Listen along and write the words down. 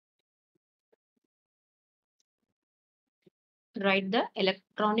Write the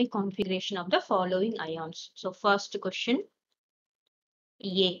electronic configuration of the following ions. So first question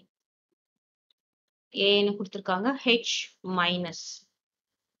A. A ன்னு கொடுத்திருக்காங்க H minus.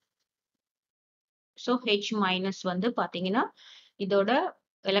 So H minus வந்து பாத்தீங்கன்னா இதோட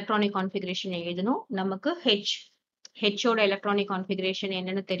electronic configuration எழுதணும். நமக்கு H ஓட electronic configuration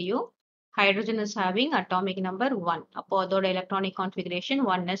என்னன்னு தெரியும். Hydrogen is having atomic number 1. அப்போ அதோட electronic configuration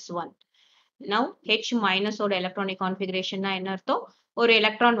 1s1. Now H minus ஓட electronic configuration னா என்ன அர்த்தம்? ஒரு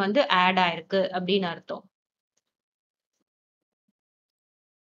electron வந்து add ஆயிருக்கு அப்படின்னு அர்த்தம்.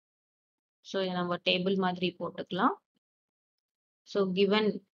 So இதை நம்ம table மாதிரி போட்டுக்கலாம். So given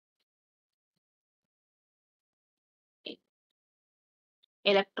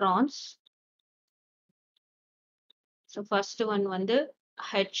electrons, so first one வந்து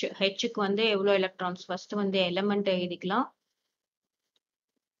Hக்கு வந்து எவ்வளவு electrons? First வந்து element எழுதிக்கலாம்.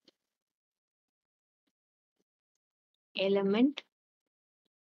 Element,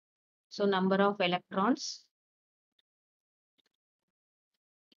 so number of electrons.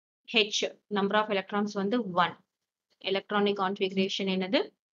 H, number of electrons வந்து 1. Electronic configuration என்னது?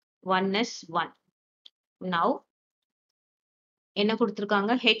 1s1. Now என்ன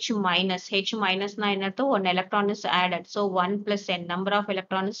கொடுத்திருக்காங்க? H minus. H minus னா என்ன அர்த்தம்? One electron is added. So 1 plus n. Number of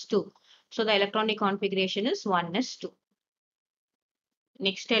electron is 2. So the electronic configuration is 1s2.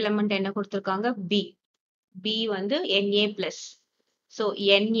 Next element என்ன கொடுத்திருக்காங்க? B. B வந்து Na plus. So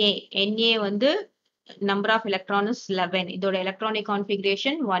Na வந்து number of electron is 11. இதோட electronic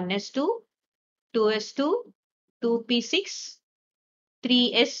configuration 1s2, 2s2, 2p6,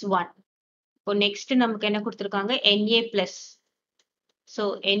 3s1. இப்போ next நமக்கு என்ன கொடுத்திருக்காங்க? Na plus. So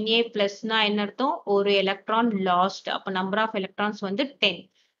Na plus னா என்ன அர்த்தம்? ஒரு electron lost. அப்ப number of electrons வந்து 10.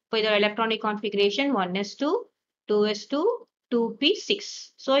 இப்போ இதோட electronic configuration 1s2, 2s2, 2p6.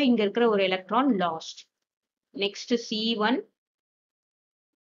 So இங்க இருக்கிற ஒரு electron lost. Next C1,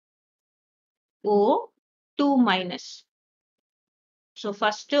 O, 2 minus. So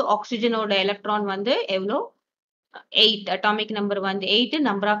first oxygen ஓட electron வந்து எவ்வளோ? 8. Atomic number வந்து 8.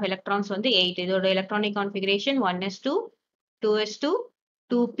 Number of electrons வந்து 8. இதோட electronic configuration 1s2, 2s2,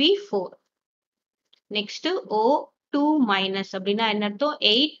 2p4. Next O, 2 minus. அப்படின்னா என்ன அர்த்தம்?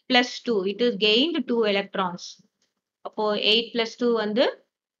 8 plus 2. It is gained 2 electrons. அப்போ 8 plus 2 வந்து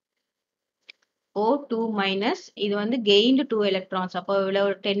O2 minus. இது வந்து gained 2 electrons. அப்போ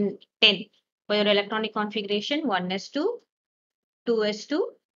இவ்வளவு 10. இப்போ இதோட electronic configuration 1s2, 2s2,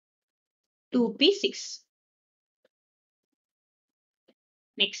 2p6.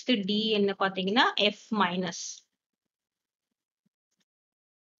 Next D என்ன பாத்தீங்கன்னா F minus.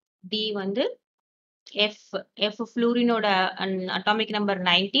 D வந்து F fluorine-ஓட atomic number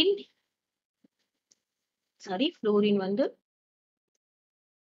 19. Sorry, fluorine வந்து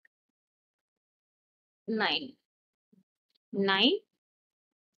 9.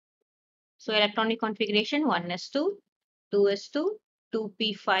 So electronic configuration 1s2, 2s2,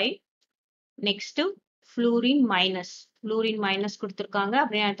 2p5. Next fluorine minus. Fluorine minus கொடுத்திருக்காங்க.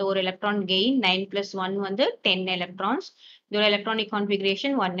 அப்படியே அடுத்த ஒரு electron gain 9 plus 1 வந்து 10 electrons. இதோட electronic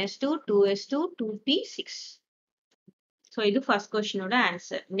configuration 1s2, 2s2, 2p6. So இது first question ஓட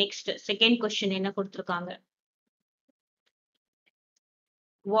answer. Next second question என்ன கொடுத்திருக்காங்க?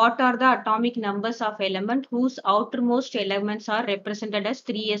 What are the atomic numbers of element whose outermost elements are represented as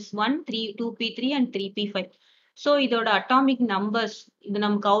 3s1, 2p3 and 3p5? So இதோட atomic numbers, இது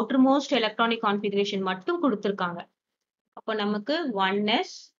நமக்கு outermost electronic configuration மட்டும் கொடுத்திருக்காங்க. அப்போ நமக்கு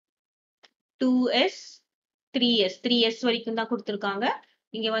 1s, 2s, 3s. 3s வரைக்கும் தான் கொடுத்திருக்காங்க.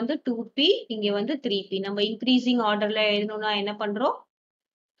 இங்க வந்து 2p, இங்க வந்து 3p. நம்ம increasing orderல எழுதணும்னா என்ன பண்றோம்?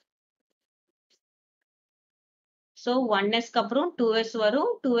 So 1s க்கு அப்புறம் 2s வரும்,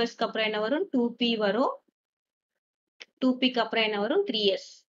 2s க்கு அப்புறம் என்ன வரும்? 2p வரும், 2p க்கு அப்புறம் என்ன வரும்? 3s.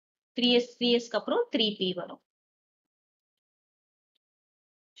 3s க்கு அப்புறம் 3p வரும்.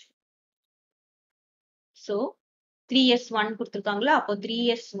 So 3s1 கொடுத்திருக்காங்களா? அப்போ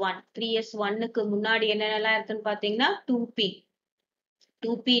 3s1. 3s1க்கு முன்னாடி என்னென்னலாம் இருக்குன்னு பாத்தீங்கன்னா 2p.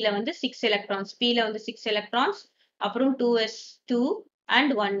 2p ல வந்து 6 electrons, p ல வந்து 6 electrons, அப்புறம் 2s2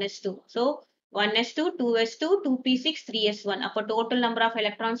 and 1s2. So 1s2, 2s2, 2p6, 3s1. அப்போ total number of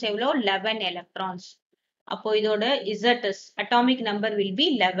electrons எவ்வளோ? 11 electrons. அப்போ இதோட ZS, atomic number will be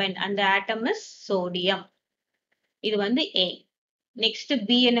 11 and the atom is sodium. இது வந்து A. Next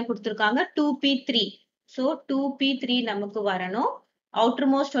B என்ன கொடுத்திருக்காங்க? 2p3. So 2p3 நமக்கு வரணும்.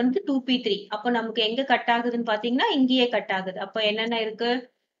 outermost வந்து 2p3. அப்போ நமக்கு எங்க கட் ஆகுதுன்னு பாத்தீங்கன்னா இங்கேயே கட் ஆகுது. அப்போ என்னென்ன இருக்கு?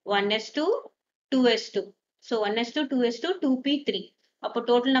 1s2, 2s2. So 1s2, 2s2, 2p3. அப்போ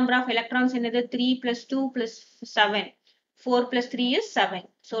total number of electrons என்னது? 3 plus 2 plus 7. 4 plus 3 is 7.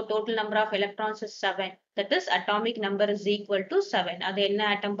 So total number of electrons is 7. That is atomic number is equal to 7. அது என்ன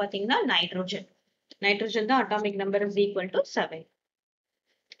atom பாத்தீங்கன்னா nitrogen. Nitrogen தான் atomic number is equal to 7.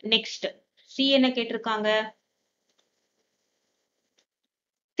 Next, C என்ன கேட்டிருக்காங்க?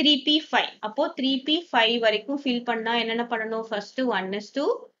 3p5. அப்போ 3p5 வரைக்கும் fill பண்ணா என்னென்ன பண்ணணும்? First 1s2,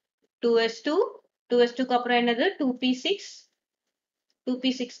 2s2, 2s2 க்கு அப்புறம் என்னது? 2p6,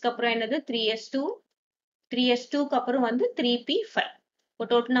 2p6 க்கு அப்புறம் என்னது? 3s2, 3s2 க்கு அப்புறம் வந்து 3p5. இப்போ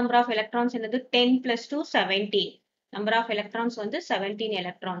total number of electrons என்னது? 10 plus 2, 17. Number of electrons வந்து 17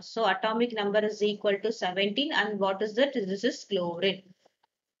 electrons. So atomic number is equal to 17 and what is that? This is chlorine.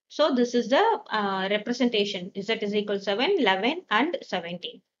 So this is the representation. Z is equal to 7, 11 and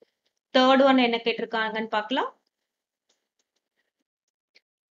 17. Third one என்ன கேட்டிருக்காங்கன்னு பார்க்கலாம்.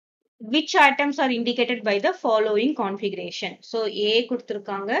 Which atoms are indicated by the following configuration? So A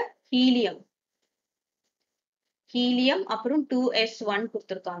கொடுத்திருக்காங்க helium. Helium அப்புறம் 2s1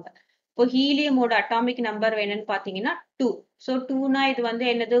 கொடுத்திருக்காங்க. இப்போ helium ஓட atomic number என்னன்னு பார்த்தீங்கன்னா 2. So 2னா இது வந்து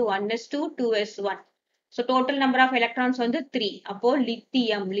என்னது? 1s2, 2s1. So total number of electrons வந்து 3. அப்போ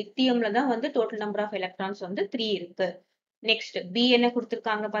lithium. Lithiumல தான் வந்து total number of electrons வந்து 3 இருக்கு. Next, B என்ன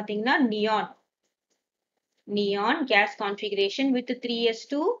கொடுத்திருக்காங்க பார்த்தீங்கன்னா neon. Neon gas configuration with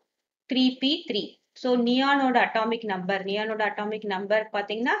 3s2, 3p3. So neon ஓட atomic number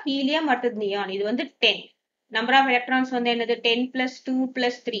பார்த்தீங்கன்னா helium அடுத்தது neon. இது வந்து 10. Number of electrons வந்து என்னது? 10 plus 2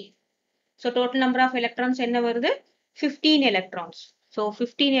 plus 3. So total number of electrons என்ன வருது? 15 electrons. So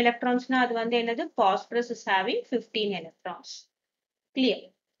 15 electrons na அது வந்து என்னது? Phosphorus is having 15 electrons. Clear?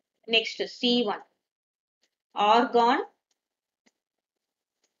 Next, C1. Argon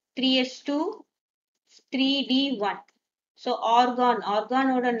 3s2, 3d1. So argon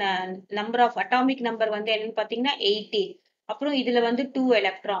ஓட number of atomic number வந்து என்னன்னு பார்த்தீங்கன்னா 18. அப்புறம் இதுல வந்து 2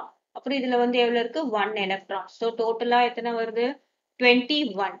 electron. அப்புறம் இதுல வந்து எவ்வளவு இருக்கு? 1 electron. So total எத்தனை வருது?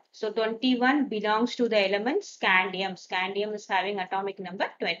 21. So 21 belongs to the element scandium. Scandium is having atomic number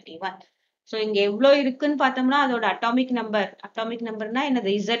 21. So இங்க எவ்வளவு இருக்குன்னு பார்த்தோம்னா அதோட atomic numberனா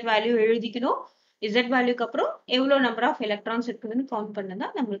என்னது? Z value எழுதிக்கணும். Z valueக்கு அப்புறம் எவ்வளவு number of electrons இருக்குதுன்னு count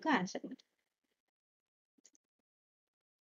பண்ணதான் நம்மளுக்கு ஆன்சர்.